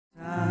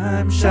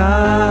TimeShot,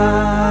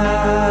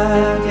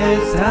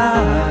 yes,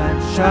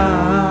 TimeShot.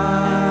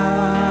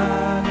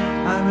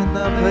 I'm in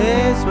the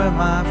place where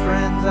my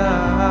friends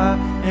are,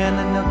 and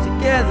I know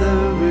together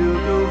we'll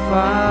go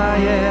far.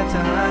 Yeah,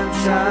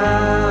 TimeShot,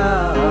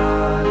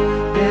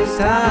 yes,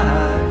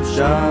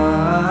 TimeShot.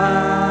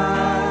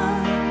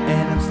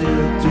 And I'm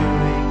still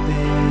doing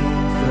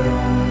things the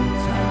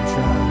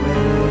TimeShot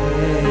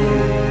way.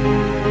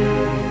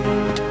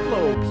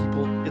 Hello,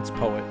 people. It's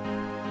Poet.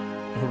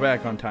 We're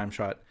back on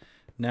TimeShot.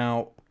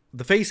 Now,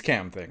 the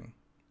facecam thing.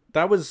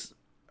 That was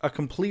a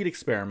complete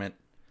experiment.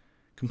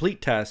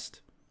 Complete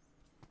test.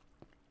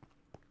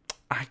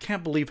 I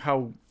can't believe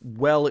how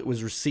well it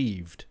was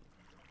received.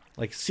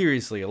 Like,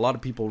 seriously, a lot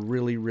of people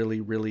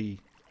really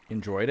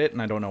enjoyed it,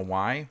 and I don't know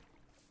why.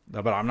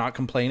 But I'm not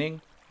complaining,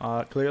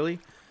 clearly.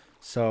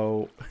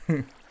 So,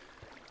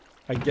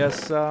 I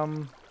guess,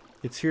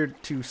 it's here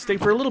to stay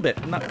for a little bit.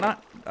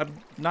 I'm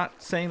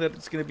not saying that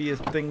it's going to be a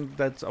thing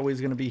that's always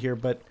going to be here,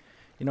 but,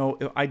 you know,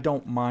 I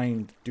don't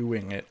mind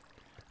doing it.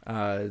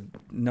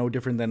 No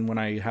different than when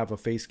I have a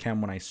face cam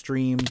when I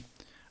stream.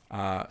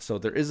 So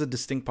there is a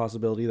distinct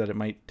possibility that it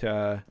might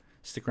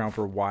stick around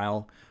for a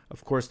while.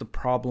 Of course, the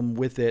problem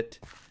with it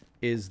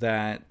is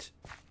that,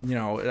 you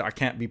know, I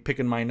can't be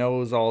picking my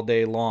nose all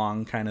day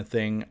long kind of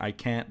thing. I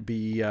can't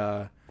be,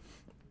 you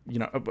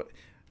know,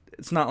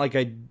 it's not like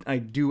I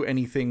do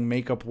anything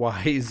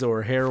makeup-wise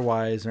or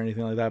hair-wise or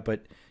anything like that,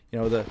 but, you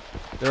know, there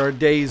are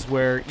days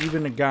where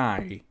even a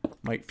guy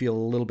might feel a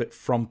little bit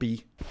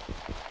frumpy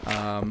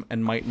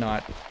and might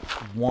not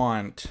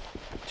want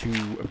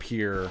to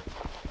appear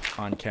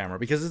on camera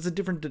because it's a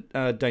different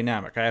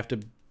dynamic. I have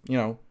to, you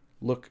know,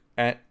 look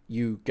at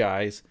you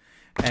guys,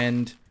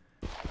 and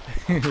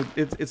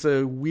it's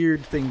a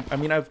weird thing. I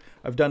mean,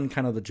 I've done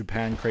kind of the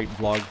Japan Crate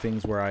vlog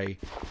things where I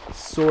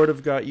sort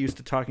of got used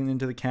to talking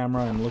into the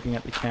camera and looking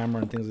at the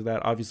camera and things like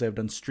that. Obviously, I've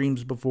done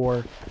streams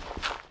before.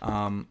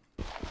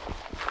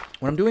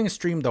 When I'm doing a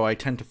stream, though, I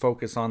tend to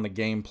focus on the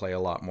gameplay a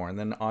lot more. And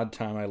then odd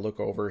time, I look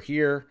over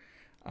here,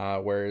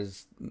 where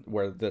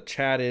the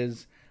chat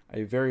is.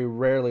 I very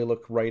rarely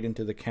look right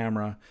into the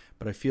camera,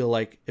 but I feel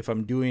like if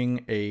I'm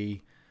doing a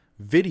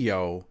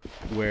video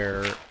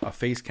where a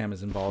face cam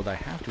is involved, I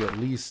have to at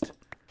least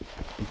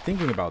be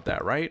thinking about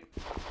that, right?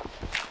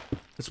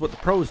 That's what the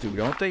pros do,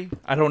 don't they?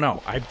 I don't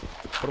know.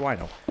 What do I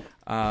know?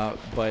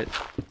 But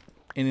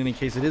in any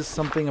case, it is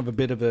something of a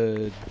bit of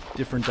a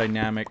different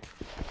dynamic.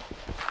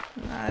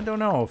 I don't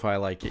know if I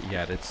like it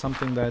yet. It's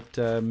something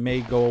that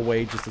may go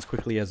away just as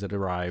quickly as it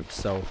arrived.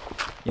 So,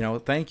 you know,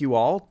 thank you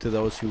all to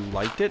those who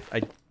liked it.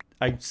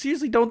 I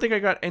seriously don't think I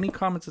got any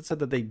comments that said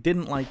that they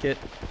didn't like it.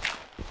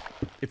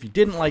 If you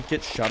didn't like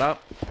it, shut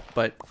up.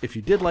 But if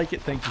you did like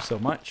it, thank you so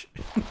much.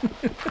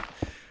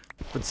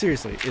 But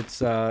seriously,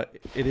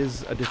 it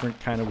is a different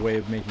kind of way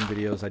of making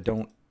videos. I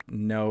don't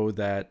know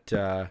that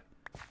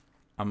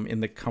I'm in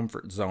the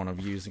comfort zone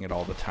of using it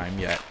all the time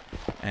yet,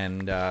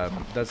 and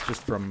that's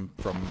just from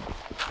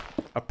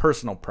a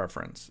personal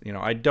preference. You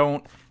know,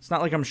 it's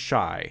not like I'm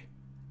shy.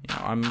 You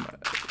know,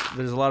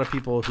 there's a lot of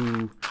people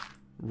who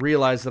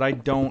realize that I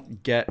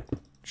don't get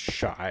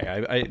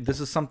shy.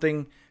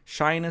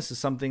 Shyness is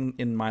something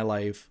in my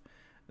life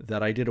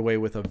that I did away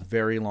with a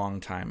very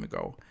long time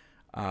ago.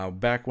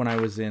 Back when I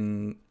was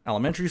in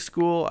elementary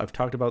school, I've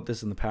talked about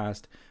this in the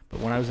past, but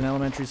when I was in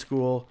elementary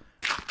school,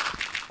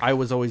 I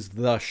was always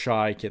the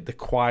shy kid. The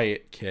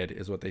quiet kid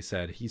is what they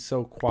said. He's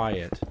so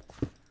quiet.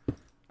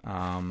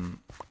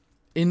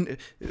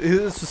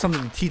 This was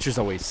something the teachers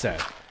always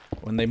said.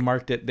 When they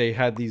marked it, they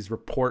had these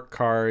report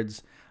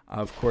cards.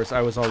 Of course,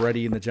 I was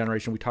already in the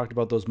generation. We talked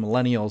about those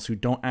millennials who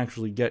don't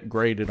actually get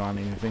graded on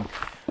anything.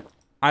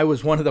 I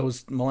was one of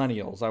those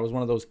millennials. I was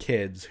one of those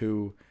kids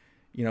who,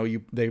 you know,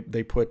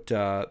 they put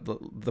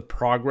the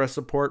progress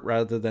report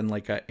rather than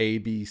like a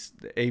B,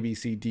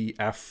 C, D,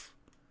 F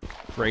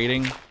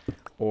grading,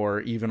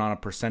 or even on a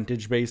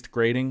percentage-based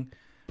grading.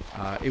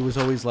 It was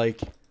always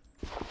like,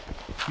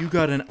 you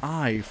got an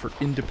I for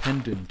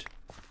independent.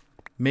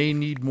 May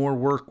need more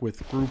work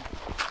with group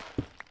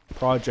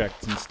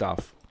projects and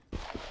stuff.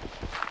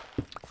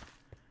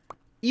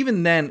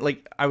 Even then,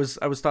 like, I was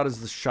thought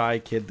as the shy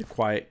kid, the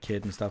quiet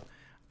kid and stuff.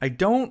 I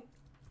don't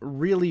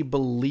really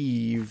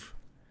believe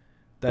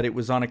that it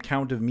was on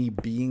account of me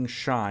being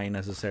shy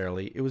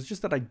necessarily. It was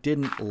just that I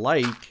didn't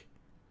like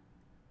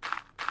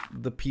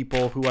the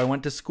people who I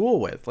went to school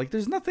with. Like,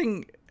 there's no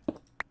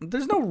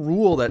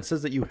rule that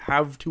says that you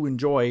have to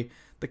enjoy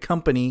the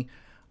company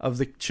of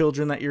the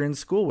children that you're in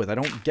school with. I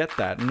don't get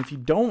that. And if you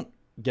don't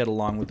get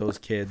along with those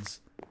kids,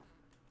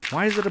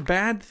 why is it a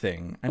bad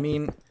thing? I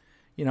mean,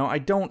 you know, I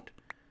don't...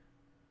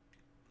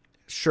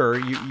 Sure,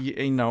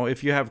 you know,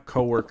 if you have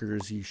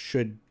coworkers, you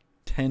should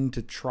tend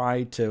to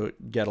try to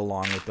get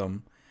along with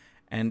them.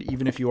 And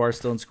even if you are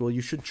still in school,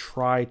 you should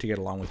try to get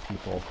along with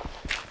people.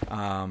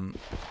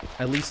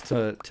 At least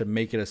to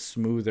make it a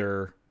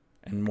smoother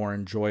and more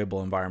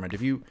enjoyable environment.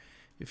 If you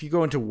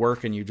go into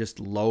work and you just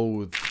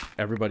loathe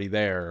everybody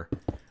there,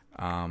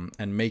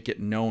 and make it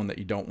known that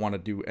you don't want to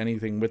do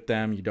anything with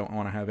them, you don't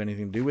want to have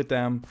anything to do with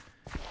them,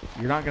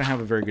 you're not going to have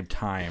a very good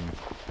time.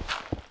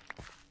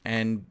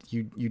 And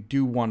you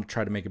do want to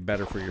try to make it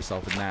better for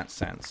yourself in that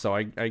sense. So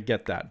I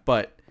get that.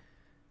 But,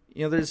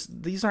 you know,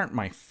 these aren't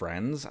my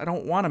friends. I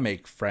don't want to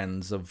make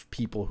friends of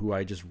people who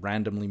I just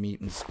randomly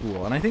meet in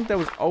school. And I think that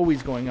was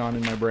always going on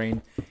in my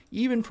brain,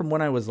 even from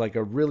when I was like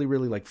a really,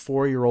 really like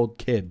 4-year-old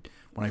kid.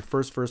 When I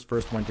first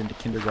went into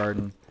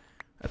kindergarten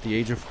at the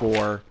age of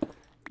 4.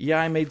 Yeah,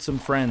 I made some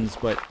friends,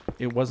 but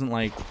it wasn't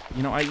like,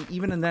 you know, I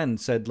even then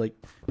said, like,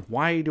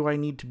 why do I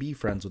need to be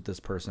friends with this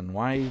person?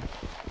 Why,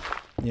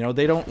 you know,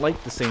 they don't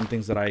like the same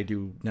things that I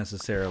do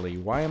necessarily.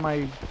 Why am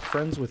I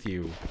friends with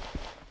you?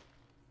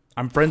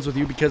 I'm friends with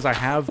you because I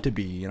have to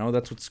be, you know,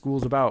 that's what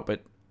school's about.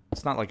 But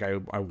it's not like I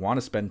want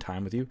to spend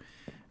time with you.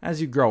 As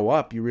you grow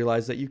up, you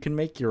realize that you can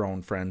make your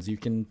own friends. You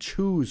can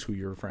choose who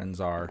your friends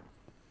are.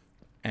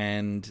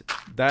 And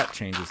that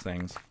changes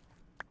things.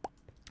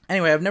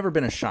 Anyway, I've never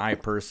been a shy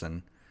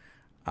person.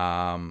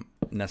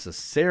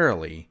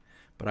 Necessarily,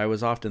 but I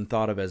was often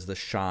thought of as the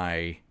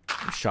shy,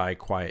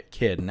 quiet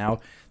kid.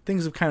 Now,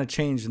 things have kind of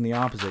changed in the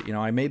opposite. You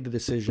know, I made the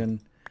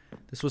decision.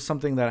 This was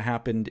something that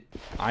happened.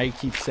 I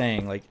keep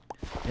saying, like,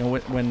 you know,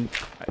 when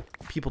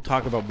people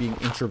talk about being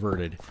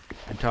introverted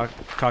and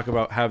talk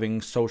about having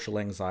social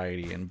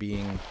anxiety and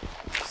being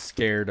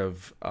scared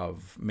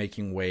of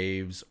making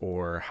waves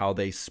or how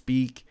they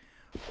speak,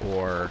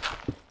 or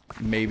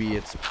maybe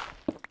it's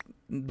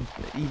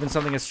even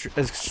something as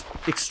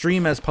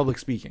extreme as public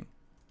speaking,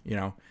 you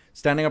know,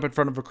 standing up in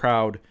front of a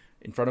crowd,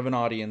 in front of an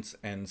audience,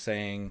 and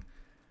saying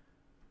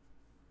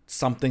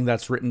something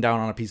that's written down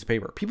on a piece of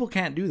paper. People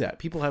can't do that.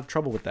 People have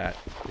trouble with that.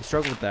 They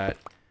struggle with that.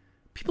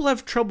 People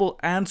have trouble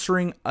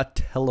answering a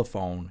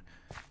telephone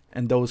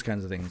and those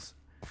kinds of things.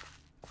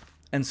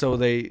 And so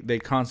they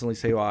constantly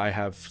say, well, I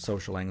have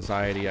social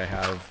anxiety. I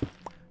have,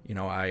 you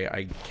know,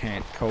 I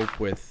can't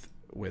cope with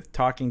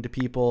talking to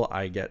people.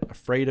 I get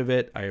afraid of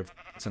it.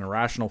 It's an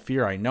irrational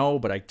fear, I know,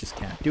 but I just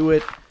can't do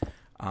it.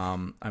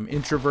 I'm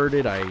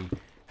introverted. I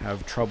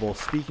have trouble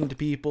speaking to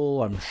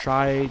people. I'm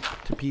shy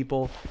to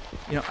people.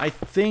 You know, I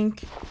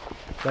think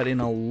that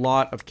in a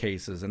lot of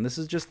cases, and this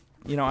is just,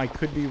 you know, I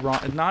could be wrong.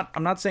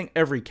 I'm not saying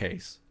every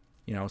case.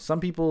 You know,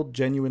 some people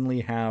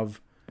genuinely have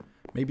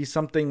maybe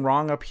something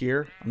wrong up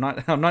here.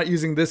 I'm not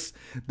using this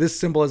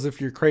symbol as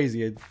if you're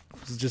crazy.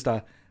 It's just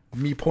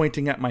me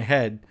pointing at my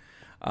head.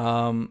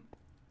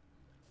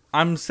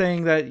 I'm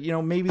saying that, you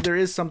know, maybe there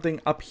is something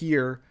up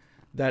here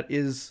that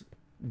is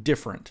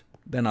different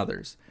than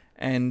others,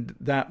 and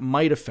that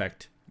might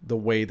affect the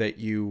way that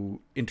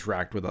you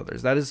interact with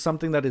others. That is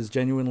something that is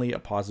genuinely a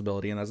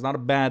possibility, and that's not a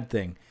bad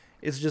thing.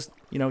 It's just,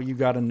 you know, you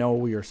got to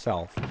know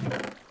yourself.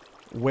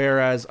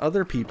 Whereas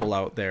other people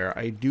out there,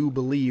 I do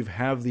believe,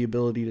 have the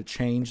ability to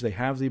change. They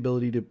have the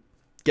ability to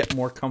get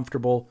more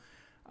comfortable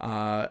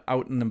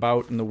out and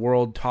about in the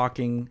world,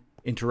 talking,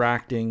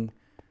 interacting.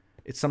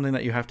 It's something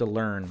that you have to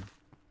learn.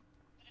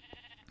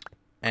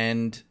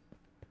 And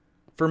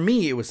for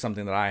me, it was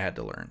something that I had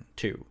to learn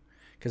too.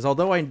 Because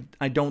although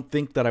I don't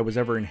think that I was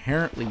ever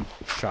inherently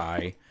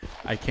shy,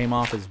 I came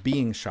off as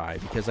being shy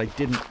because I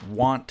didn't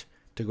want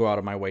to go out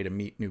of my way to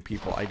meet new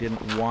people. I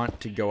didn't want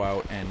to go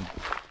out and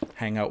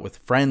hang out with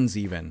friends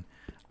even.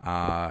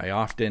 I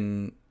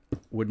often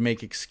would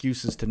make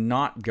excuses to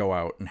not go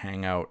out and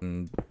hang out.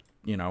 And,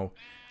 you know,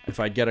 if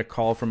I'd get a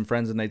call from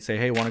friends and they'd say,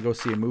 hey, want to go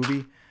see a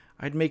movie?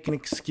 I'd make an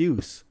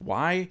excuse.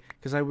 Why?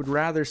 Because I would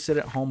rather sit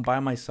at home by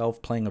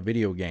myself playing a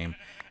video game.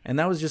 And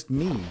that was just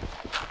me.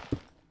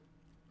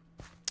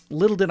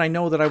 Little did I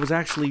know that I was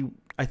actually,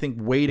 I think,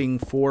 waiting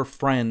for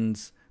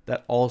friends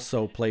that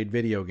also played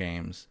video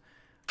games.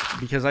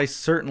 Because I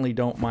certainly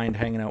don't mind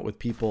hanging out with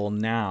people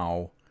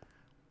now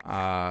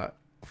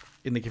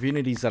in the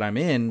communities that I'm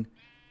in,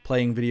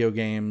 playing video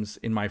games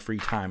in my free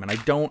time. And I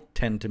don't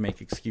tend to make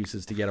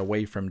excuses to get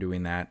away from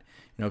doing that.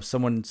 You know, if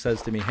someone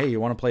says to me, hey, you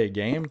want to play a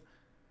game?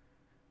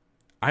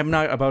 I'm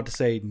not about to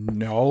say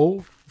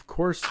no. Of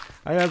course,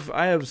 I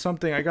have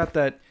something. I got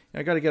that.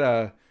 I got to get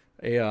I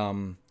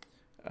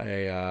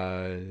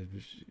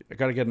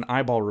got to get an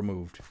eyeball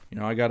removed. You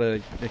know, I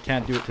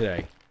can't do it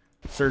today.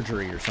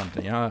 Surgery or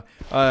something. No,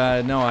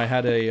 I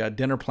had a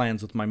dinner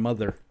plans with my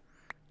mother.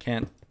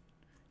 Can't.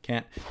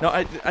 No,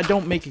 I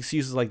don't make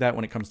excuses like that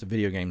when it comes to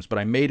video games, but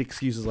I made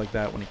excuses like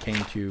that when it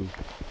came to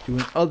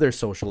doing other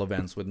social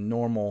events with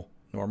normal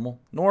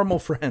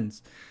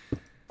friends.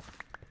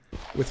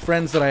 With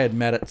friends that I had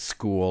met at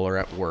school or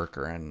at work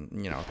or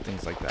you know,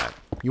 things like that.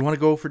 You want to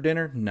go for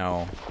dinner?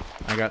 No.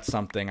 I got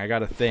something. I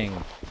got a thing.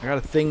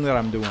 That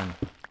I'm doing.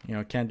 You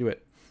know, can't do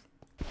it.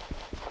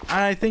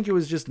 I think it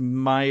was just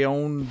my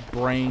own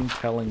brain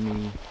telling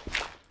me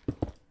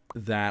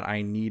that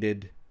I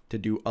needed to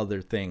do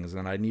other things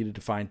and I needed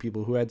to find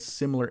people who had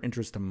similar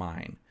interests to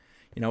mine.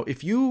 You know,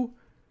 if you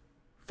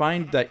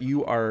find that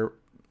you are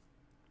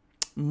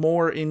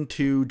more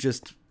into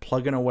just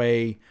plugging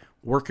away,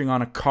 working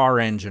on a car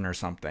engine or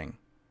something,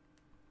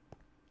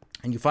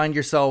 and you find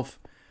yourself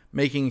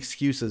making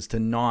excuses to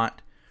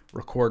not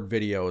record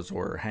videos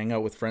or hang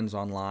out with friends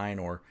online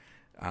or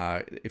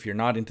If you're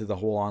not into the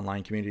whole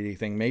online community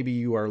thing, maybe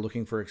you are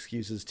looking for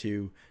excuses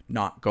to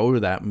not go to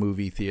that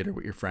movie theater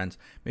with your friends.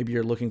 Maybe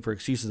you're looking for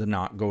excuses to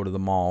not go to the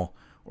mall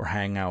or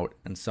hang out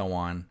and so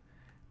on.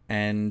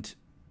 And,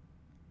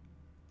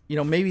 you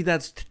know, maybe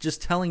that's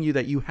just telling you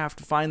that you have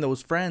to find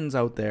those friends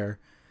out there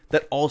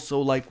that also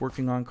like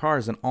working on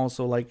cars and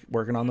also like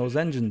working on those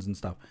engines and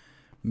stuff.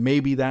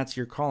 Maybe that's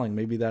your calling.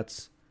 Maybe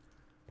that's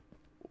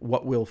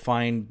what will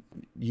find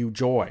you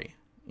joy,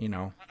 you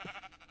know.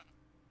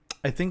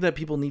 I think that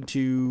people need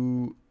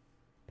to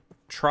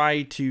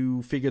try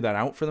to figure that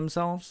out for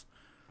themselves,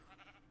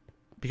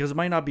 because it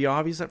might not be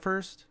obvious at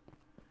first.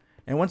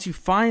 And once you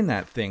find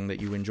that thing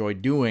that you enjoy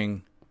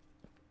doing,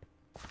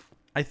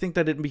 I think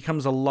that it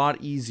becomes a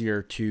lot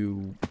easier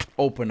to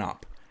open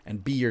up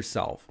and be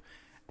yourself.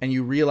 And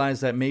you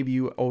realize that maybe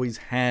you always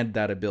had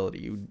that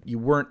ability. You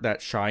weren't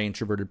that shy,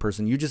 introverted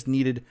person. You just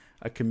needed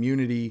a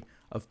community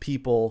of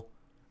people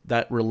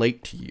that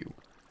relate to you.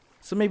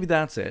 So maybe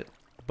that's it.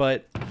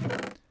 But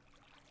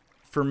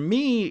for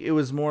me, it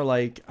was more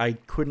like I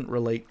couldn't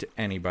relate to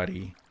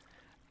anybody.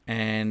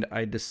 And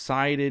I just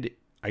decided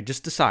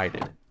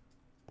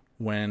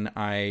when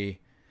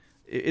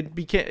it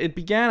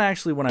began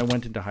actually when I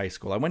went into high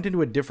school. I went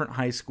into a different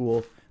high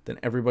school than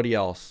everybody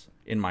else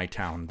in my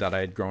town that I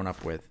had grown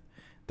up with.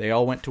 They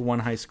all went to one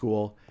high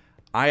school.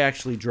 I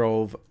actually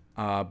drove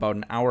about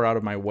an hour out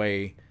of my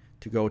way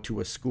to go to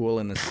a school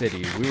in the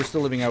city. We were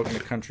still living out in the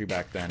country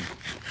back then,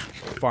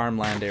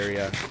 farmland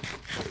area.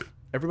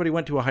 Everybody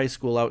went to a high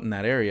school out in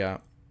that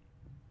area,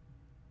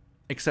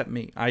 except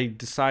me. I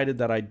decided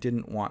that I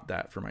didn't want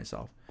that for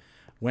myself.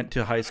 Went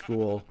to high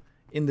school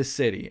in the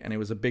city, and it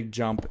was a big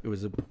jump. It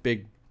was a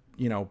big,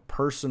 you know,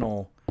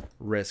 personal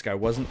risk. I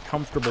wasn't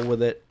comfortable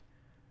with it,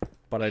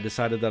 but I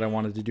decided that I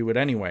wanted to do it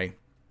anyway.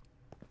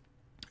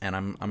 And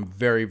I'm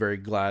very, very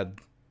glad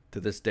to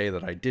this day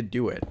that I did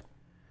do it.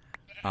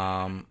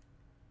 And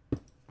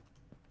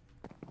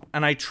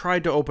I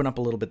tried to open up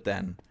a little bit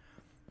then,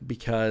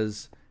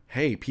 because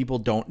hey, people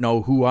don't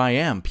know who I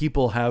am.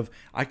 People have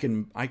I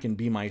can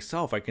be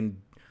myself. I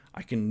can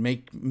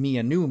make me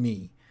a new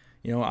me.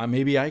 You know,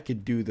 maybe I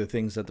could do the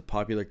things that the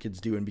popular kids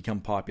do and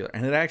become popular.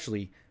 And it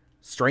actually,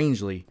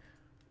 strangely,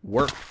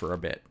 worked for a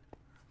bit.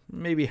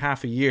 Maybe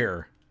half a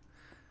year.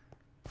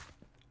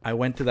 I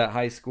went to that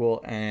high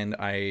school, and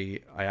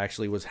I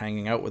actually was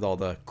hanging out with all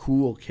the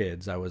cool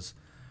kids. I was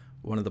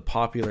one of the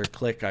popular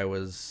clique. I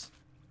was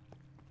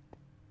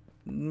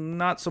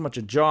not so much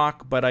a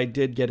jock, but I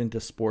did get into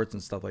sports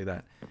and stuff like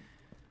that.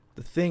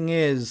 The thing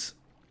is,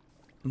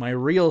 my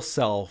real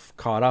self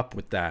caught up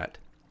with that.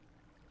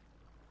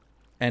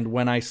 And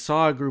when I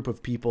saw a group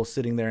of people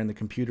sitting there in the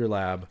computer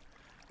lab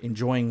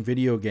enjoying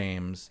video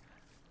games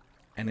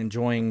and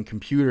enjoying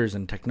computers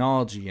and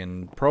technology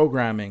and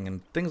programming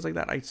and things like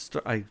that,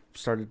 I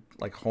started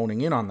like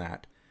honing in on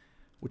that,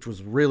 which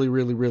was really,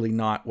 really, really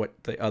not what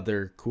the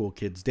other cool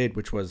kids did,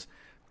 which was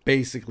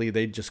basically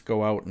they'd just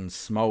go out and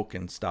smoke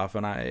and stuff,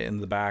 and in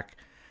the back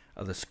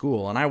of the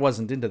school. And I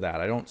wasn't into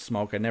that. I don't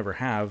smoke. I never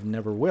have,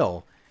 never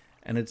will.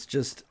 And it's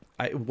just,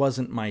 it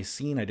wasn't my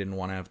scene. I didn't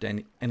want to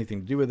have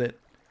anything to do with it.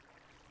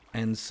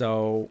 And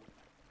so,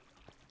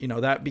 you know,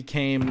 that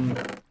became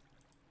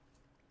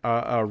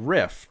a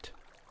rift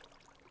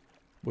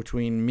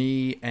between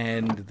me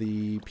and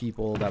the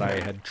people that I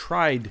had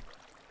tried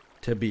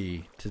to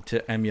be,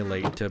 to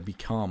emulate, to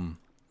become.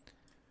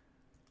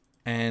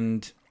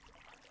 And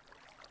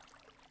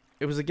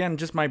it was, again,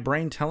 just my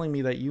brain telling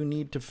me that you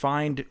need to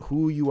find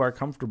who you are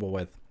comfortable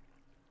with.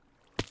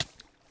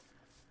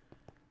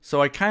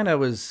 So I kind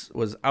of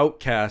was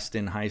outcast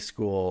in high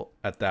school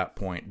at that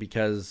point,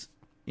 because,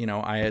 you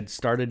know, I had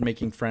started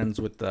making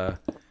friends with the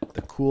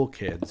cool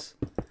kids.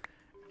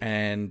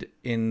 And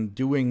in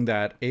doing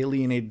that,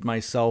 alienated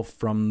myself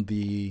from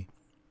the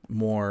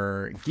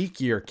more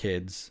geekier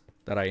kids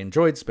that I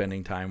enjoyed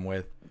spending time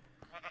with.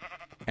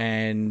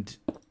 And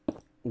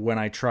when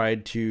I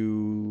tried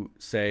to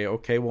say,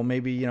 okay, well,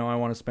 maybe, you know, I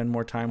want to spend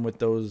more time with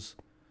those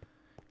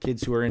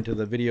kids who are into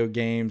the video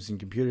games and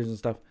computers and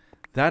stuff,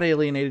 that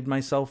alienated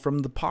myself from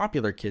the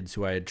popular kids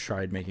who I had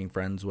tried making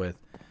friends with.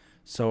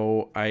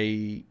 So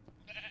I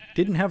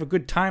didn't have a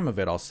good time of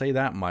it, I'll say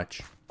that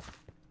much.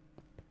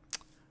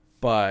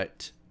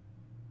 But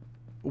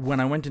when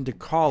I went into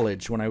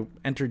college, when I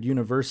entered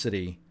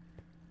university,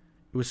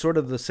 it was sort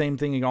of the same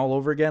thing all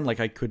over again.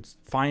 Like, I could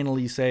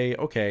finally say,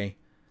 okay,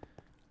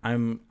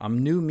 I'm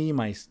new me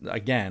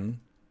again.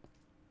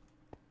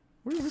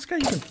 Where is this guy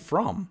even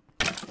from?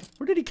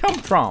 Where did he come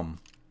from?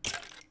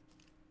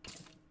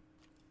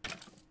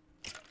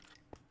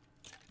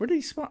 Where did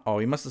he spawn? Oh,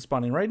 he must have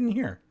spawned in right in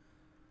here.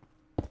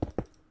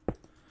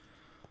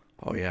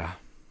 Oh, yeah.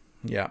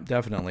 Yeah,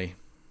 definitely.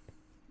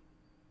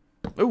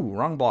 Ooh,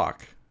 wrong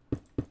block.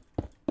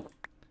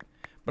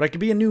 But I could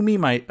be a new me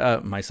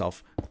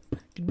myself.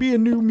 Could be a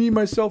new me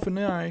myself and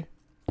I.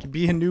 Could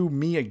be a new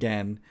me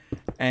again.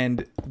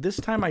 And this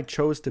time I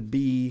chose to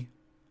be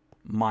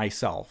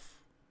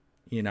myself,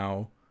 you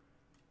know.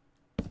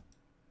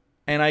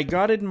 And I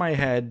got it in my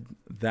head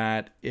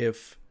that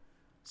if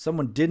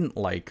someone didn't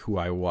like who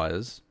I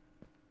was,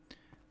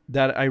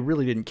 that I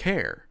really didn't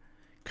care,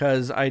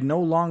 because I no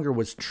longer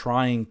was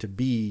trying to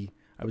be,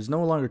 I was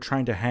no longer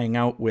trying to hang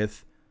out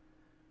with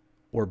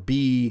or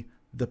be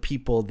the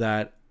people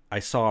that I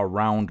saw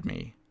around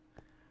me.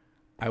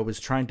 I was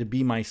trying to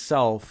be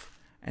myself,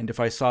 and if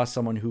I saw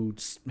someone who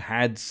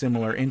had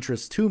similar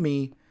interests to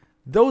me,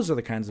 those are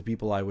the kinds of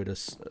people I would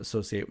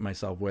associate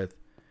myself with.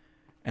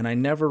 And I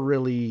never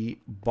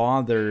really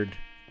bothered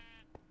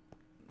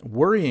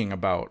worrying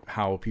about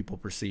how people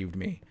perceived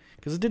me,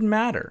 because it didn't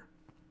matter.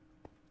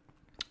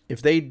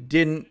 If they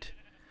didn't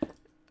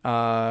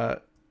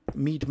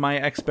meet my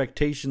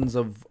expectations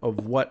of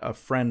what a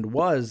friend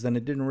was, then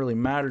it didn't really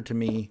matter to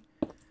me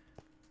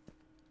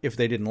if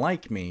they didn't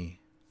like me,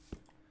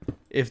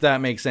 if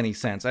that makes any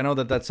sense. I know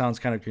that that sounds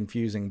kind of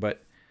confusing,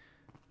 but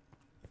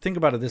think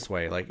about it this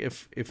way. Like,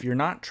 if you're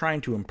not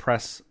trying to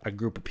impress a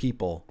group of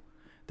people,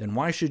 then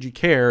why should you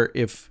care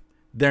if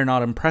they're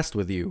not impressed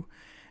with you?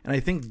 And I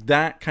think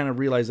that kind of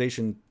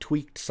realization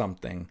tweaked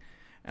something.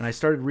 And I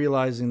started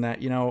realizing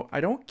that, you know,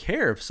 I don't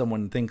care if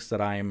someone thinks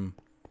that I'm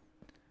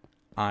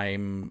a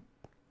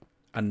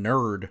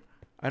nerd.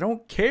 I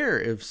don't care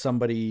if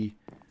somebody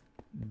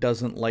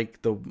doesn't like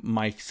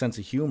my sense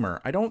of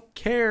humor. I don't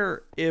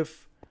care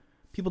if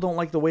people don't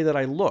like the way that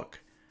I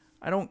look.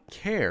 I don't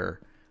care,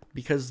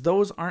 because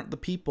those aren't the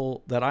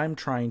people that I'm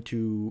trying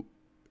to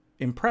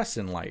impress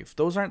in life.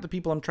 Those aren't the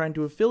people I'm trying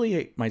to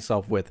affiliate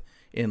myself with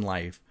in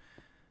life.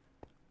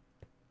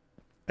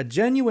 A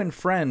genuine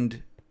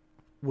friend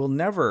will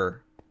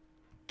never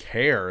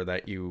care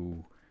that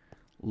you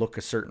look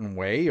a certain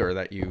way or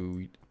that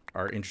you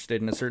are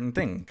interested in a certain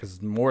thing,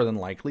 because more than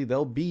likely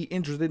they'll be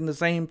interested in the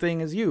same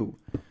thing as you.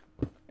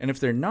 And if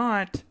they're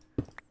not,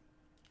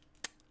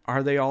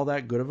 are they all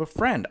that good of a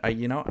friend?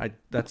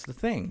 That's the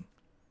thing.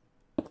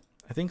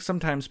 I think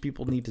sometimes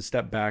people need to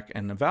step back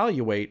and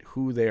evaluate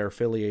who they are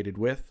affiliated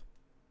with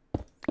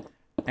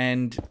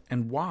and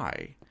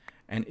why.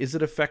 And is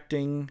it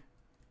affecting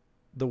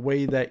the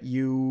way that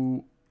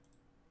you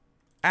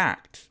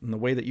act and the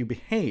way that you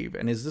behave?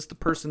 And is this the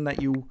person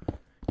that you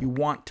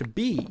want to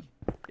be?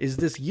 Is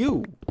this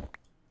you?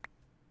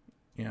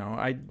 You know,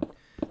 I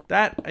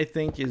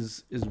think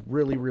is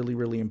really, really,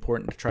 really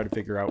important to try to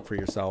figure out for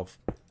yourself.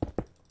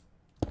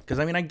 Because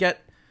I mean, I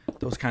get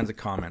those kinds of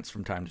comments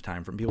from time to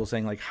time from people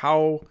saying like,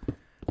 how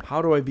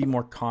do I be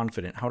more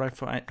confident? How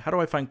do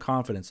I find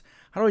confidence?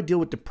 How do I deal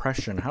with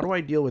depression? How do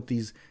I deal with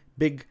these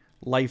big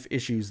life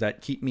issues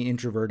that keep me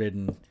introverted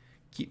and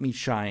keep me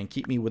shy and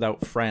keep me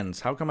without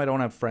friends? How come I don't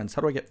have friends?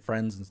 How do I get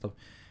friends and stuff?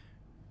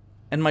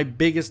 And my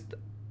biggest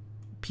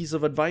piece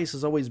of advice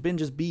has always been,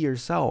 just be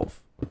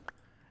yourself.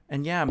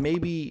 And yeah,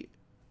 maybe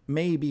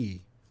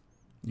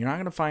you're not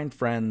going to find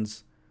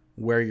friends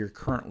where you're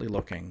currently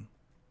looking,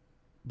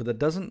 but that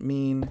doesn't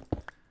mean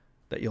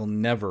that you'll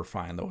never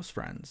find those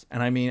friends.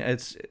 And I mean,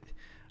 it's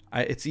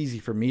easy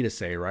for me to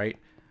say, right?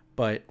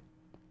 But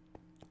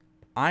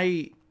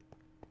I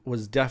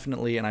was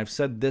definitely, and I've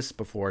said this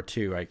before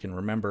too, I can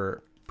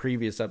remember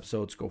previous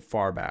episodes go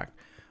far back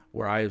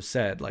where I have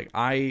said, like,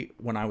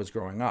 when I was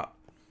growing up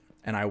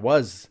and I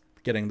was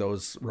getting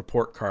those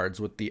report cards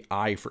with the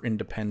I for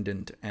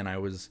independent, and I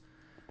was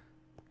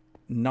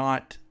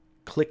not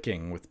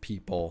clicking with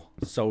people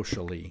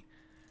socially,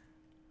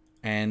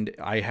 and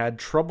I had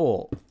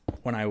trouble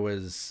when I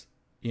was,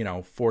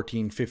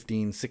 14,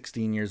 15,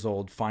 16 years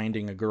old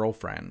finding a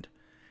girlfriend.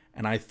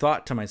 And I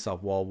thought to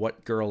myself, well,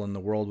 what girl in the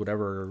world would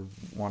ever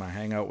want to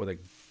hang out with a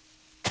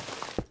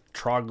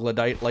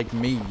troglodyte like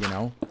me,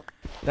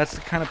 That's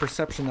the kind of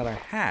perception that I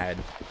had,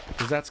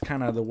 because that's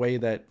kind of the way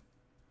that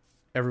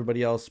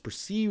everybody else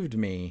perceived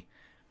me.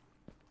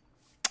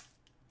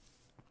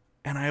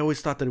 And I always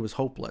thought that it was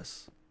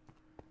hopeless.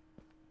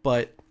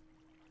 But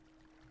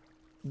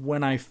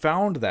when I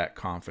found that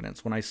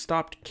confidence, when I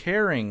stopped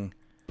caring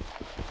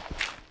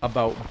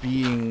about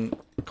being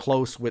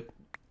close with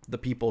the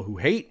people who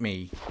hate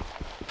me,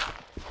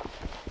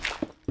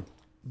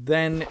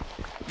 then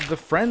the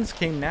friends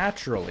came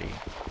naturally.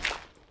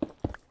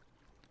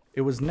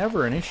 It was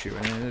never an issue,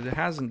 and it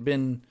hasn't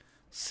been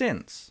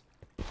since.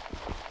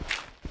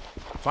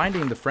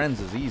 Finding the friends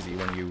is easy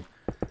when you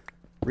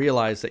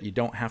realize that you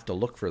don't have to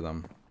look for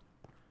them.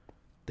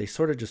 They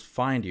sort of just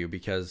find you,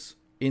 because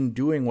in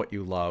doing what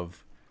you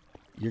love,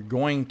 you're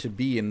going to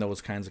be in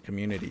those kinds of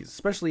communities.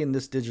 Especially in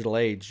this digital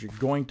age, you're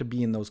going to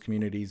be in those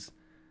communities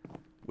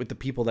with the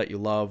people that you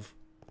love,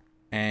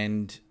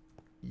 and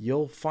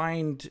you'll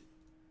find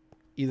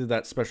either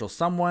that special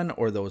someone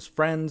or those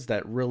friends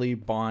that really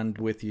bond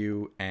with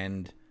you.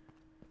 And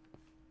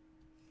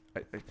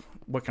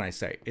what can I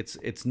say?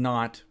 It's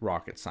not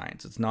rocket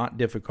science. It's not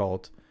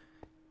difficult.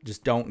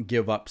 Just don't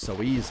give up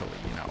so easily,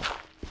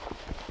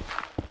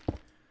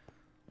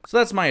 So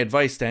that's my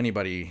advice to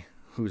anybody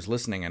who's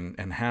listening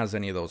and has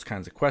any of those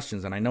kinds of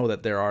questions. And I know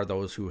that there are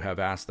those who have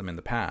asked them in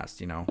the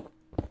past,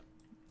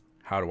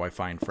 how do I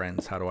find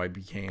friends? How do I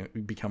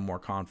become more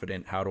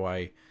confident? How do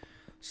I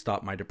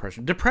stop my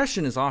depression?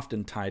 Depression is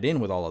often tied in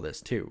with all of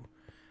this too.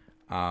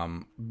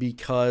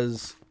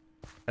 Because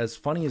as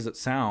funny as it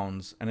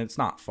sounds, and it's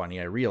not funny,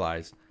 I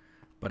realize,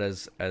 but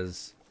as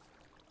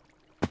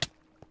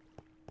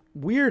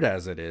weird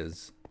as it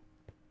is,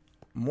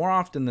 more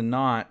often than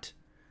not,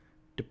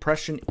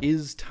 depression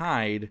is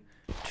tied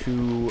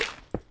to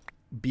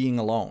being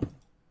alone.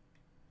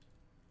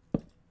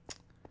 And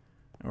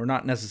we're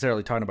not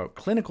necessarily talking about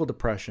clinical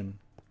depression,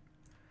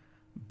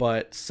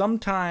 but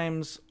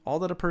sometimes all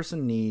that a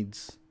person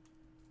needs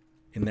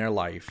in their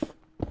life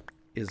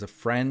is a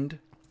friend,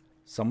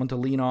 someone to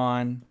lean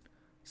on,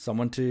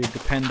 someone to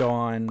depend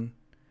on.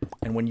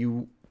 And when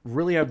you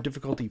really have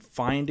difficulty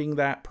finding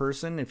that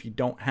person, if you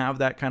don't have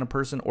that kind of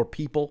person or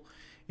people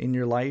in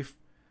your life,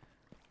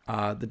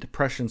 the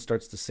depression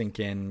starts to sink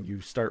in.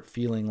 You start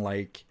feeling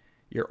like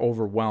you're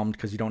overwhelmed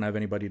because you don't have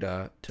anybody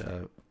to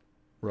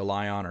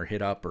rely on or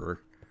hit up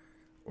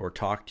or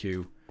talk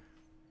to.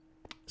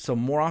 So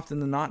more often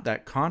than not,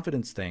 that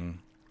confidence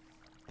thing,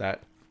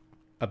 that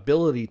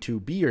ability to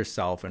be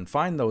yourself and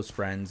find those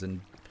friends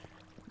and,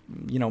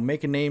 you know,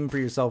 make a name for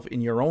yourself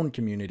in your own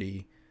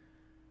community,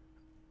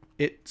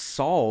 it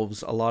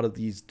solves a lot of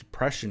these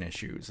depression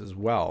issues as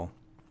well.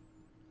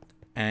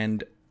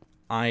 And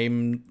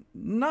I'm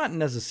not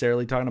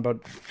necessarily talking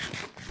about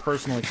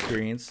personal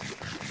experience.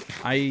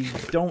 I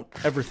don't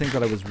ever think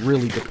that I was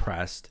really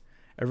depressed.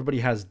 Everybody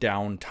has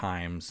down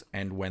times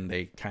and when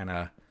they kind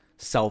of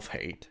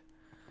self-hate.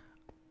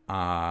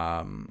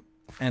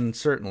 And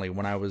certainly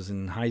when I was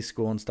in high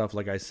school and stuff,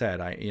 like I said,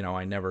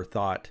 I never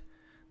thought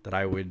that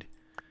I would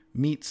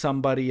meet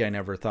somebody. I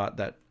never thought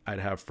that I'd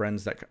have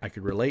friends that I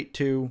could relate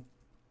to.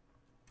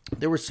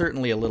 There was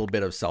certainly a little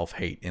bit of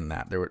self-hate in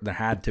that. There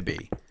had to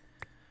be.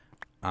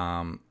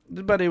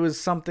 But it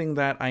was something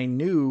that I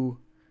knew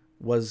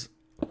was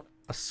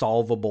a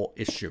solvable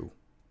issue.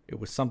 It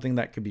was something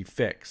that could be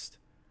fixed.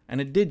 And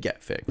it did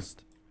get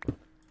fixed.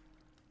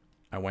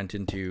 I went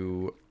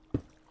into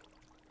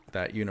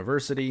that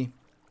university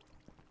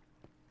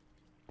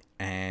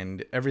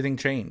and everything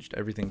changed.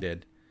 Everything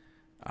did.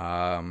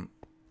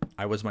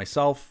 I was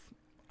myself.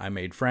 I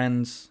made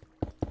friends.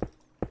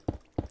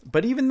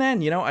 But even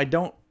then, I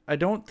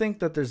don't think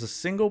that there's a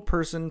single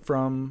person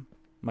from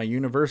my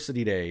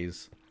university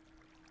days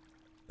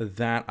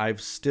that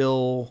I've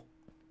still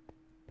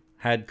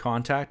had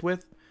contact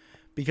with,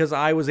 because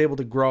I was able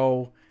to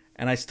grow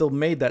and I still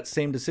made that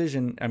same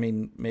decision. I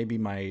mean, maybe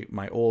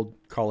my old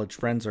college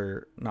friends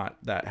are not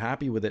that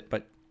happy with it,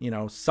 but,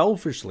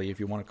 selfishly, if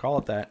you want to call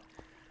it that,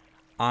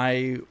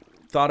 I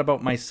thought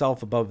about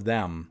myself above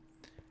them,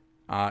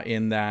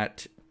 in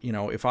that,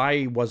 if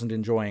I wasn't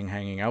enjoying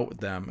hanging out with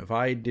them, if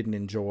I didn't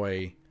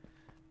enjoy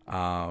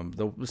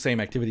the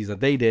same activities that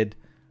they did,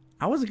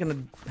 I wasn't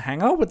going to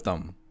hang out with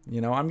them.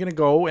 I'm going to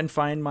go and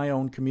find my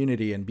own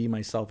community and be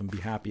myself and be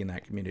happy in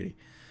that community.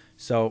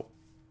 So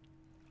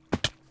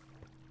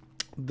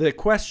the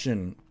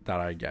question that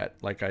I get,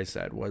 like I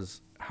said,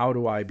 was, how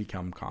do I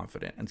become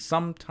confident? And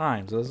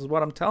sometimes, this is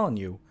what I'm telling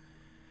you,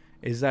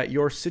 is that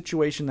your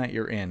situation that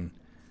you're in,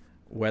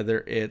 whether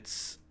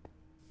it's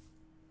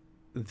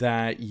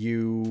that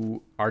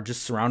you are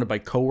just surrounded by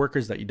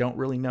coworkers that you don't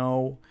really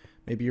know,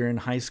 maybe you're in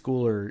high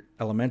school or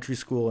elementary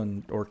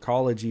school or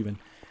college even,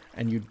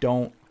 and you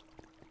don't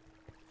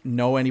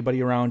know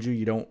anybody around you,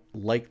 you don't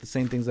like the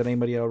same things that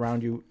anybody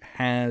around you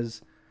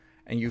has,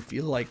 and you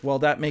feel like, well,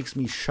 that makes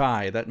me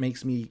shy, that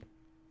makes me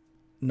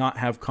not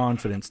have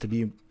confidence to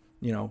be,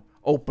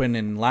 open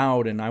and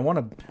loud, and I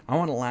want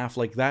to laugh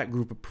like that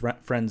group of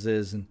friends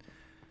is. And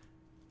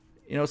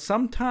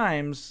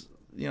sometimes,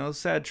 the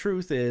sad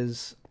truth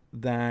is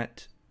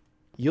that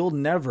you'll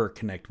never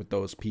connect with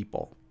those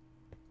people.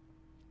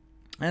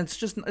 And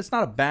it's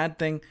not a bad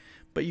thing,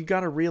 but you got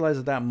to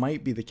realize that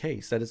might be the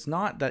case, that it's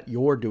not that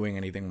you're doing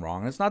anything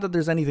wrong. It's not that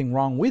there's anything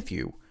wrong with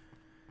you,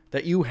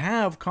 that you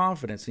have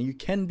confidence and you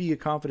can be a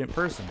confident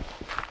person,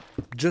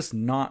 just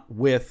not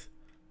with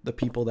the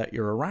people that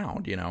you're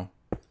around,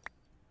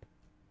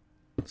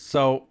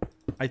 So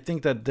I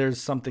think that there's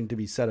something to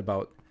be said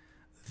about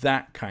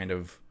that kind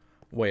of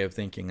way of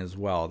thinking as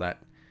well,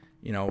 that,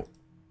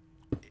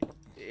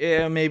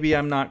 maybe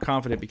I'm not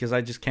confident because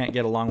I just can't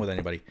get along with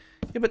anybody.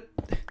 Yeah, but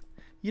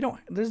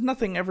there's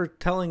nothing ever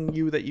telling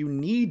you that you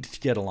need to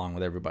get along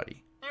with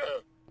everybody.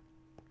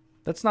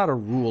 That's not a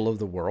rule of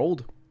the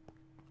world.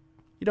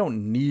 You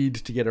don't need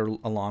to get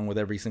along with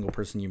every single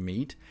person you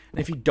meet. And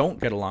if you don't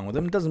get along with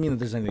them, it doesn't mean that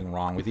there's anything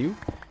wrong with you.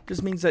 It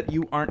just means that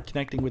you aren't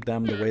connecting with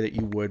them the way that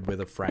you would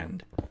with a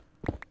friend.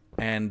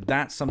 And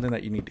that's something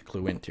that you need to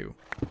clue into,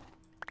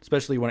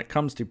 especially when it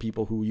comes to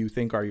people who you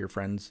think are your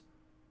friends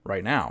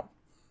right now.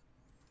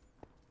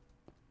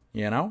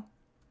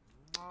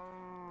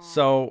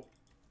 So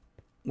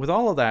with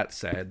all of that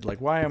said, like,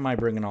 why am I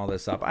bringing all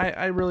this up?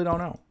 I really don't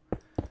know.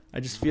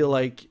 I just feel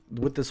like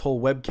with this whole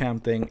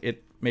webcam thing,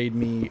 it made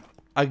me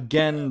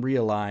again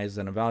realize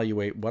and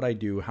evaluate what I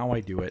do, how I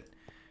do it.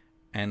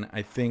 And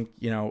I think,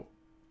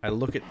 I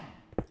look at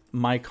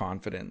my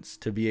confidence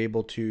to be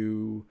able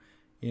to,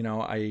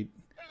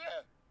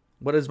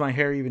 what is my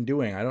hair even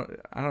doing? I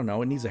don't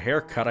know. It needs a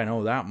haircut. I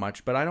know that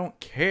much, but I don't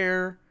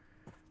care.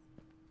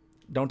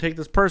 Don't take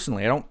this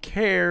personally. I don't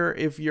care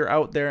if you're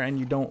out there and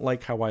you don't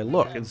like how I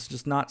look. It's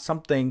just not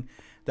something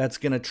that's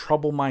going to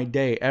trouble my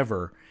day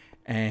ever.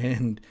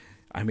 And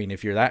I mean,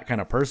 if you're that kind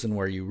of person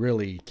where you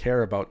really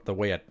care about the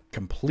way a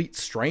complete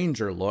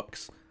stranger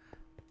looks,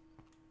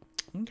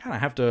 you kind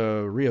of have to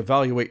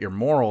reevaluate your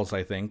morals,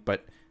 I think.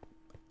 But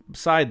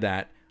beside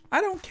that, I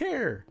don't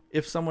care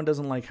if someone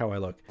doesn't like how I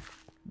look.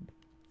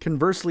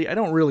 Conversely, I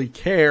don't really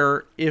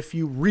care if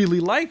you really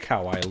like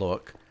how I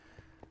look.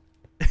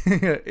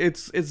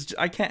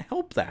 I can't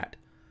help that.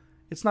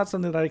 It's not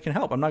something that I can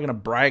help. I'm not going to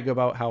brag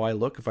about how I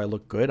look if I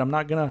look good. I'm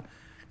not going to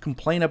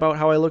complain about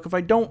how I look if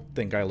I don't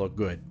think I look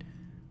good.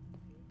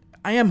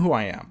 I am who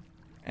I am,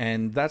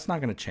 and that's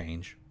not going to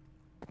change.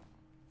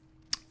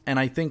 And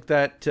I think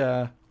that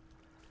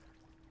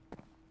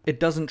it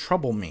doesn't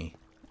trouble me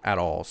at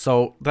all.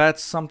 So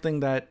that's something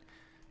that,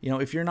 you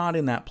know, if you're not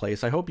in that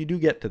place, I hope you do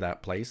get to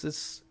that place.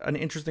 It's an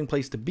interesting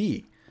place to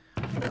be,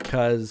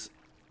 because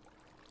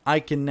I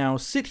can now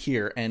sit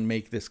here and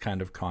make this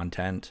kind of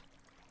content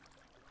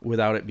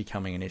without it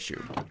becoming an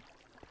issue.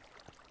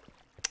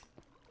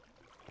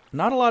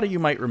 Not a lot of you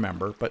might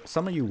remember, but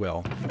some of you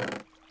will,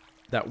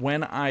 that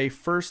when I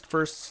first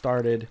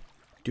started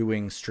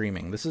doing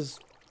streaming, this is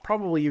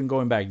probably even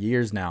going back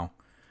years now.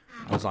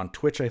 I was on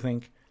Twitch, I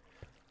think.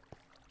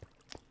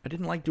 I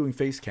didn't like doing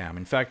facecam.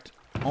 In fact,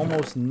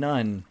 almost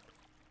none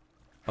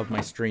of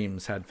my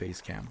streams had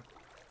facecam.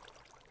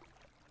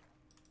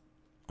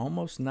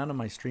 Almost none of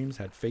my streams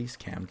had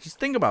facecam. Just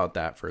think about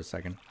that for a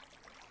second.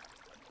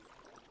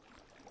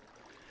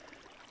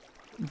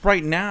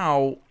 Right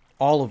now,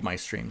 all of my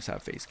streams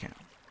have facecam.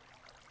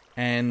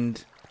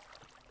 And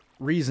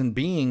reason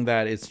being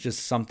that it's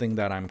just something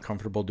that I'm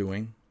comfortable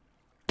doing.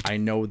 I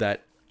know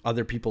that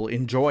other people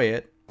enjoy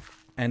it.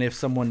 And if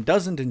someone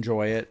doesn't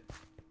enjoy it,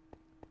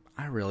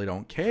 I really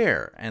don't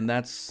care. And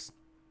that's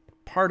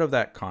part of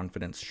that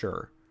confidence,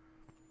 sure.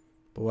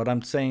 But what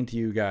I'm saying to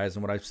you guys,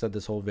 and what I've said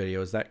this whole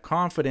video, is that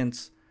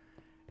confidence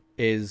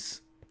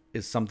is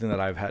something that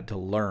I've had to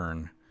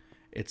learn.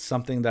 It's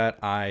something that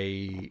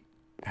I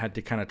had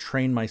to kind of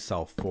train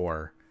myself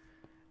for.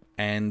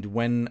 And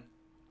when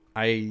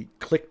I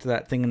clicked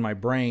that thing in my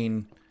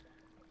brain,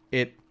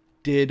 it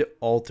did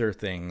alter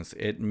things.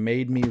 It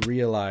made me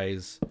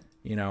realize,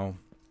 you know,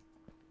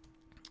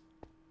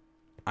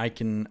 I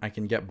can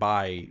get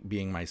by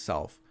being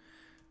myself.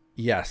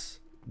 Yes,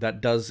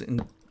 that does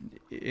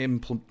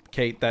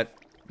implicate that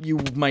you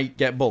might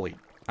get bullied.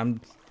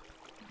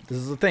 This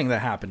is the thing that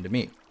happened to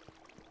me.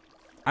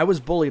 I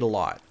was bullied a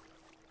lot.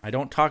 I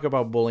don't talk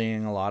about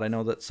bullying a lot. I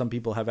know that some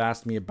people have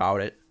asked me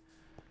about it.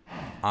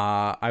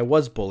 I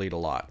was bullied a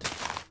lot.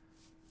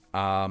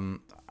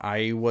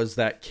 I was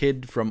that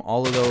kid from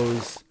all of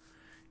those.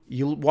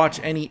 You watch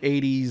any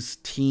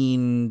 80s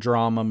teen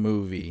drama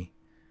movie,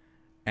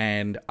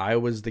 and I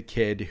was the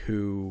kid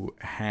who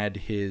had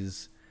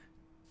his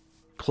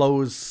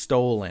clothes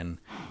stolen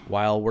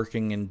while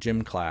working in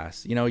gym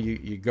class. You know,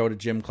 you go to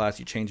gym class,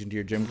 you change into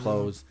your gym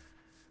clothes.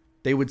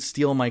 They would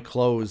steal my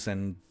clothes,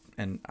 and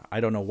I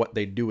don't know what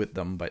they'd do with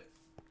them, but,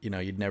 you know,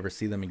 you'd never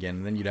see them again.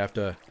 And then you'd have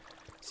to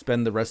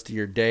spend the rest of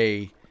your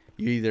day.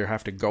 You either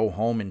have to go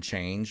home and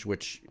change,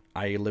 which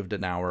I lived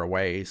an hour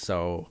away,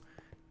 so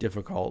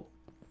difficult.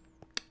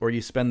 Or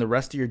you spend the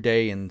rest of your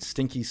day in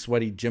stinky,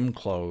 sweaty gym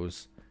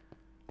clothes,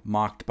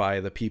 mocked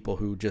by the people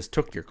who just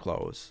took your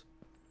clothes.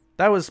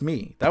 That was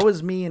me. That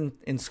was me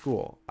in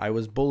school. I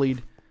was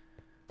bullied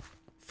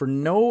for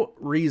no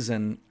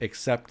reason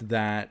except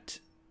that,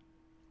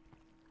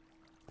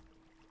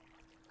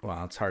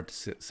 well, it's hard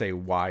to say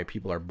why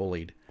people are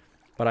bullied,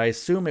 but I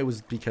assume it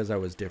was because I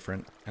was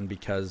different, and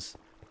because,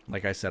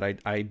 like I said,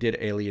 I did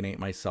alienate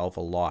myself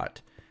a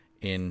lot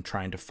in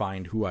trying to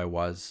find who I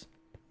was.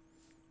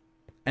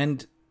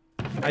 And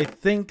I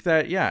think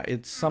that, yeah,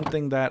 it's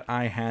something that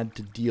I had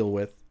to deal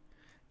with.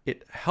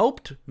 It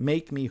helped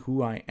make me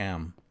who I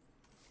am.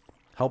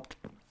 Helped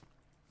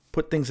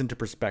put things into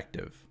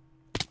perspective.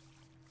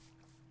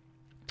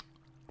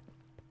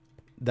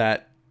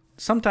 That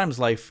sometimes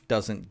life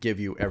doesn't give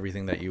you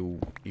everything that you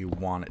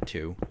want it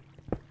to.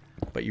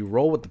 But you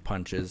roll with the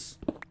punches.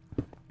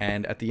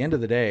 And at the end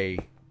of the day,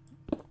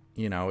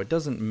 you know, it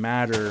doesn't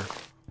matter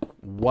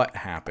what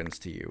happens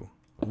to you,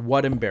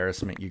 what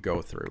embarrassment you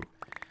go through.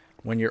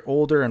 When you're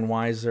older and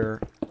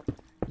wiser,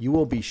 you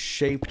will be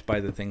shaped by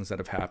the things that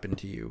have happened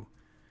to you.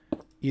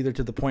 Either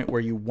to the point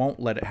where you won't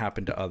let it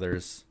happen to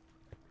others,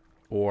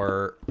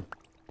 or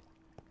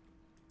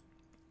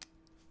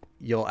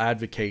you'll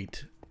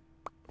advocate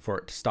for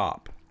it to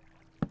stop.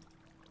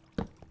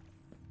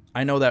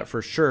 I know that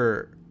for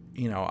sure.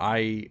 You know,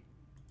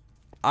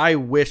 I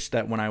wish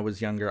that when I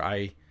was younger,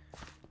 I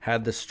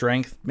had the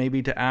strength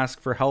maybe to ask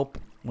for help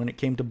when it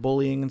came to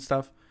bullying and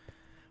stuff.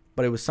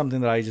 But it was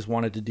something that I just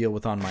wanted to deal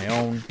with on my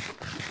own.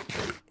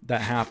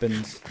 That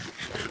happens.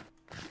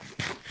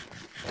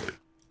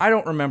 I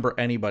don't remember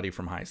anybody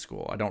from high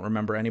school. I don't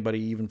remember anybody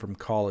even from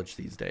college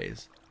these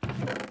days.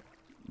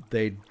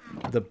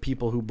 The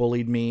people who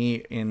bullied me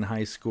in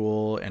high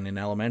school and in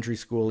elementary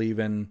school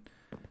even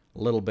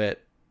a little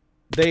bit,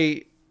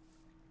 they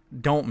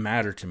don't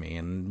matter to me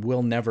and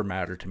will never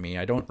matter to me.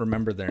 I don't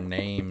remember their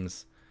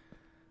names.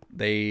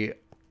 They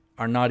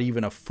are not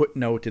even a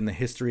footnote in the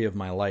history of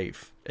my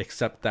life,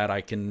 except that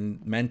I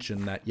can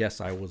mention that, yes,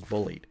 I was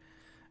bullied.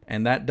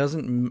 And that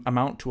doesn't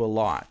amount to a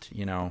lot,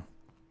 you know.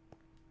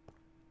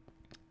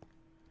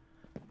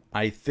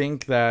 I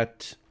think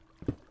that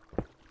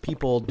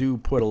people do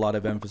put a lot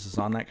of emphasis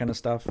on that kind of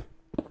stuff.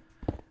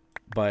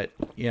 But,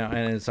 you know,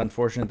 and it's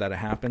unfortunate that it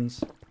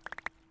happens.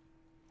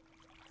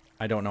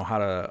 I don't know how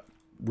to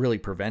really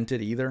prevent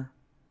it either.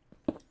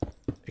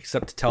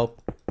 Except to tell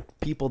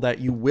people that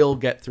you will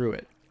get through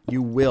it.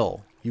 You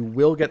will. You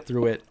will get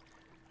through it.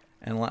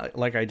 And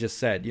like I just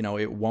said, you know,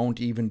 it won't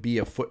even be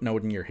a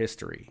footnote in your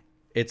history.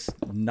 It's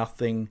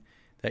nothing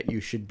that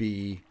you should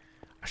be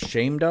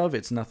ashamed of.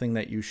 It's nothing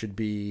that you should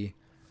be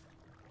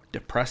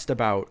depressed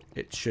about.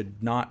 It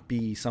should not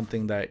be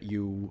something that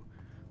you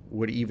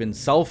would even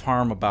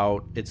self-harm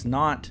about. It's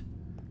not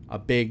a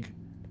big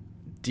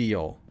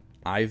deal.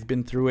 I've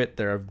been through it.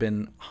 There have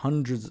been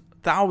hundreds,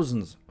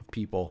 thousands of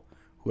people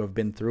who have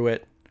been through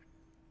it.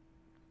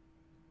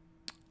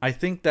 I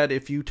think that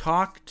if you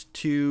talked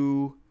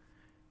to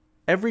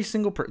every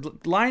single person,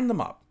 line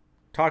them up,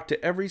 talk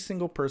to every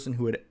single person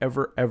who had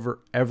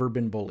ever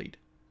been bullied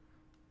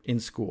in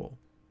school.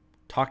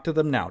 Talk to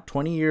them now,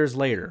 20 years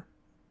later,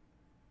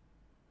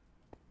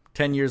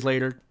 10 years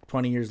later,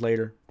 20 years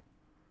later.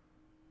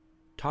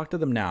 Talk to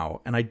them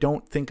now, and I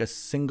don't think a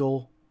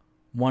single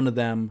one of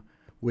them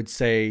would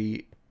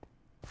say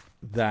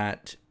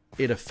that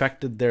it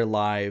affected their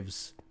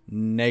lives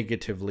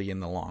negatively in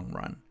the long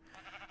run.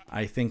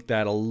 I think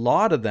that a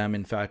lot of them,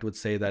 in fact, would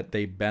say that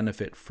they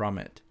benefit from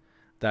it.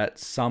 That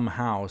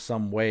somehow,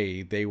 some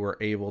way, they were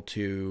able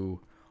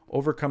to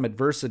overcome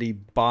adversity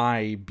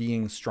by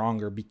being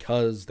stronger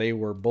because they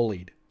were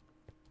bullied.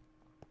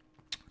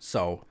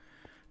 So,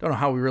 don't know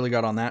how we really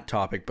got on that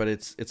topic, but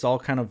it's all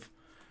kind of,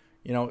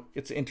 you know,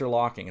 it's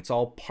interlocking. It's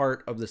all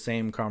part of the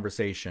same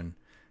conversation.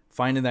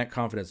 Finding that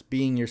confidence,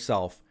 being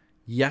yourself.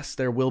 Yes,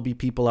 there will be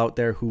people out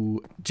there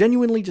who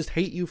genuinely just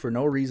hate you for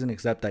no reason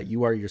except that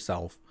you are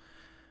yourself.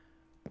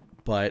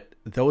 But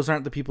those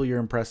aren't the people you're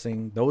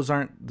impressing.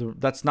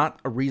 That's not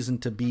a reason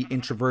to be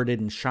introverted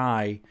and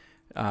shy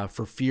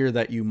for fear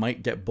that you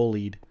might get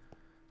bullied.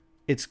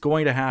 It's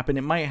going to happen.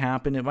 It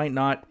might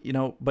not, you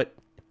know, but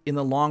in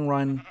the long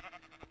run,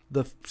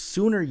 the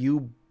sooner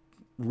you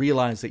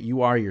realize that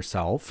you are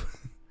yourself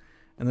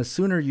and the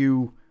sooner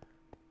you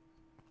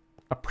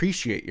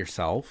appreciate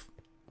yourself,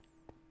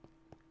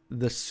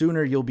 the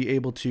sooner you'll be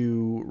able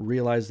to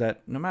realize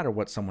that no matter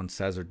what someone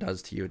says or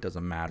does to you, it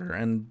doesn't matter.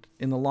 And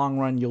in the long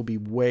run, you'll be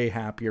way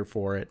happier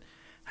for it,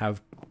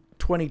 have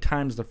 20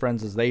 times the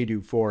friends as they do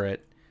for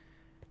it.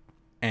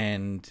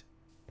 And,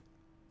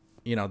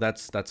 you know,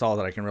 that's all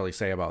that I can really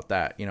say about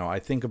that. You know, I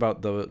think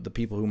about the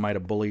people who might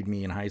have bullied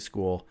me in high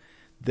school.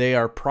 They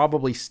are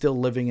probably still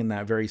living in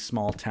that very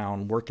small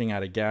town, working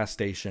at a gas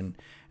station,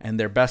 and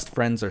their best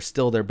friends are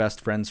still their best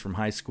friends from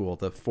high school,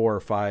 the 4 or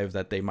 5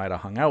 that they might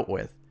have hung out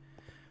with.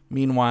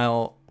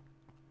 Meanwhile,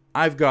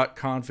 I've got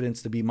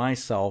confidence to be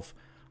myself.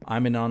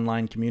 I'm in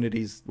online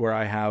communities where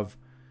I have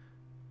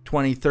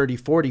 20, 30,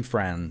 40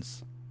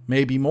 friends,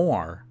 maybe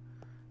more,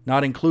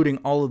 not including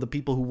all of the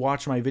people who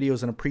watch my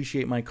videos and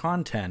appreciate my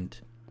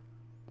content.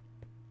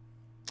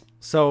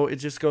 So it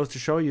just goes to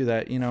show you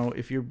that, you know,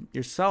 if you're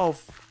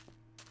yourself,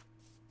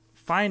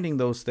 finding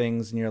those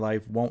things in your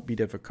life won't be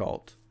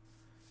difficult.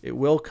 It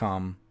will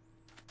come.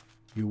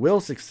 You will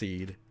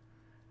succeed.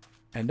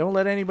 And don't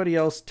let anybody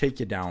else take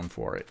you down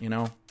for it, you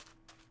know?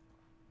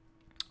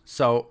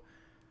 So,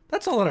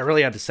 that's all that I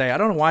really had to say. I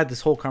don't know why this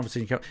whole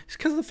conversation came. It's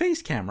because of the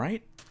face cam,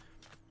 right?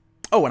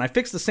 Oh, and I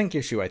fixed the sync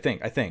issue, I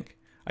think.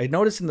 I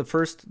noticed in the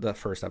first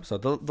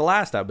episode, the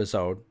last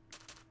episode,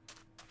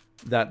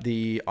 that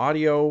the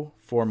audio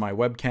for my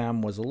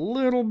webcam was a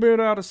little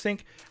bit out of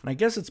sync. And I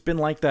guess it's been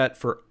like that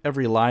for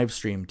every live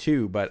stream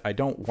too, but I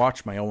don't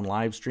watch my own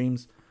live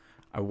streams.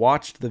 I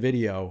watched the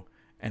video,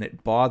 and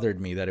it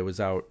bothered me that it was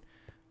out.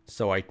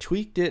 So I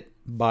tweaked it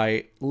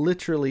by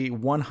literally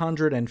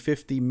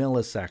 150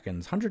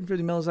 milliseconds.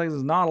 150 milliseconds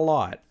is not a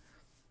lot.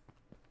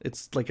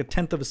 It's like a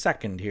tenth of a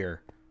second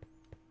here.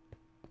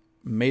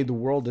 Made the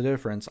world a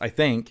difference, I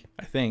think.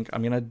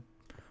 I'm going to...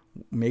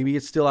 Maybe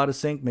it's still out of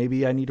sync.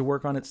 Maybe I need to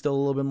work on it still a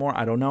little bit more.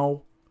 I don't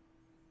know.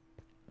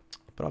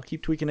 But I'll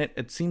keep tweaking it.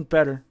 It seems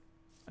better.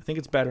 I think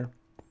it's better.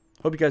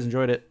 Hope you guys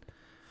enjoyed it.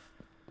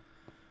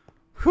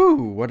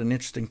 Whew, what an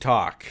interesting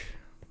talk.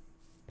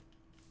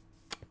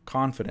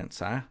 Confidence,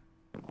 huh?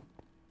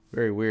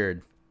 Very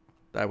weird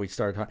that we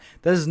started talking.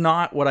 This is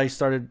not what I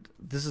started.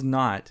 This is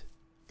not.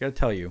 Gotta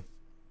tell you.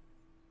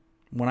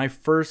 When I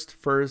first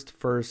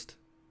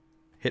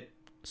hit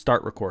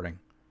start recording,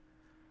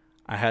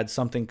 I had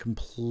something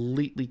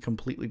completely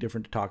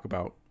different to talk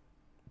about.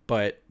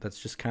 But that's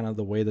just kind of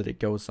the way that it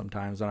goes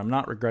sometimes. And I'm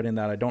not regretting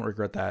that. I don't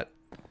regret that.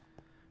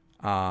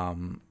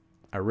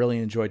 I really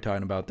enjoyed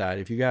talking about that.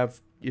 If you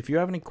have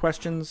any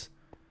questions,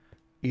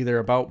 either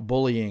about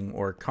bullying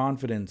or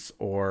confidence,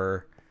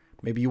 or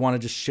maybe you want to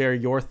just share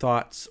your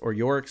thoughts or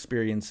your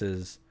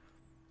experiences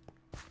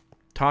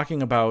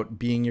talking about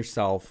being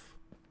yourself,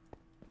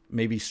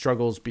 maybe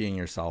struggles being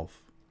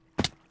yourself,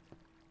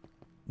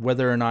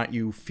 whether or not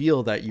you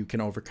feel that you can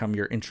overcome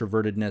your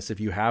introvertedness if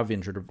you have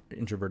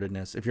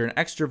introvertedness. If you're an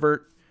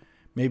extrovert,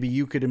 maybe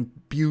you could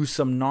imbue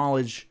some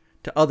knowledge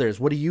to others.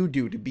 What do you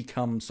do to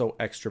become so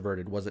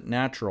extroverted? Was it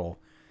natural?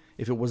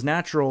 If it was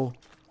natural,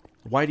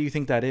 why do you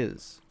think that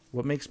is?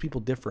 What makes people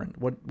different?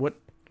 What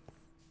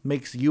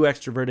makes you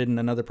extroverted and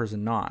another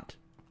person not?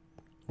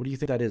 What do you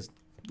think that is?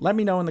 Let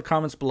me know in the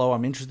comments below.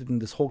 I'm interested in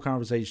this whole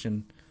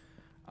conversation,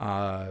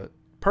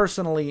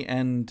 personally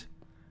and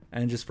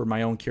just for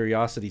my own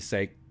curiosity's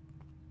sake.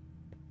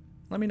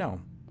 Let me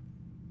know.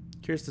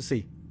 Curious to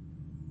see.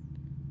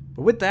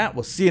 But with that,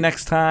 we'll see you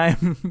next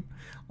time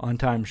on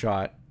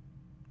TimeShot.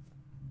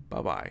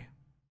 Bye-bye.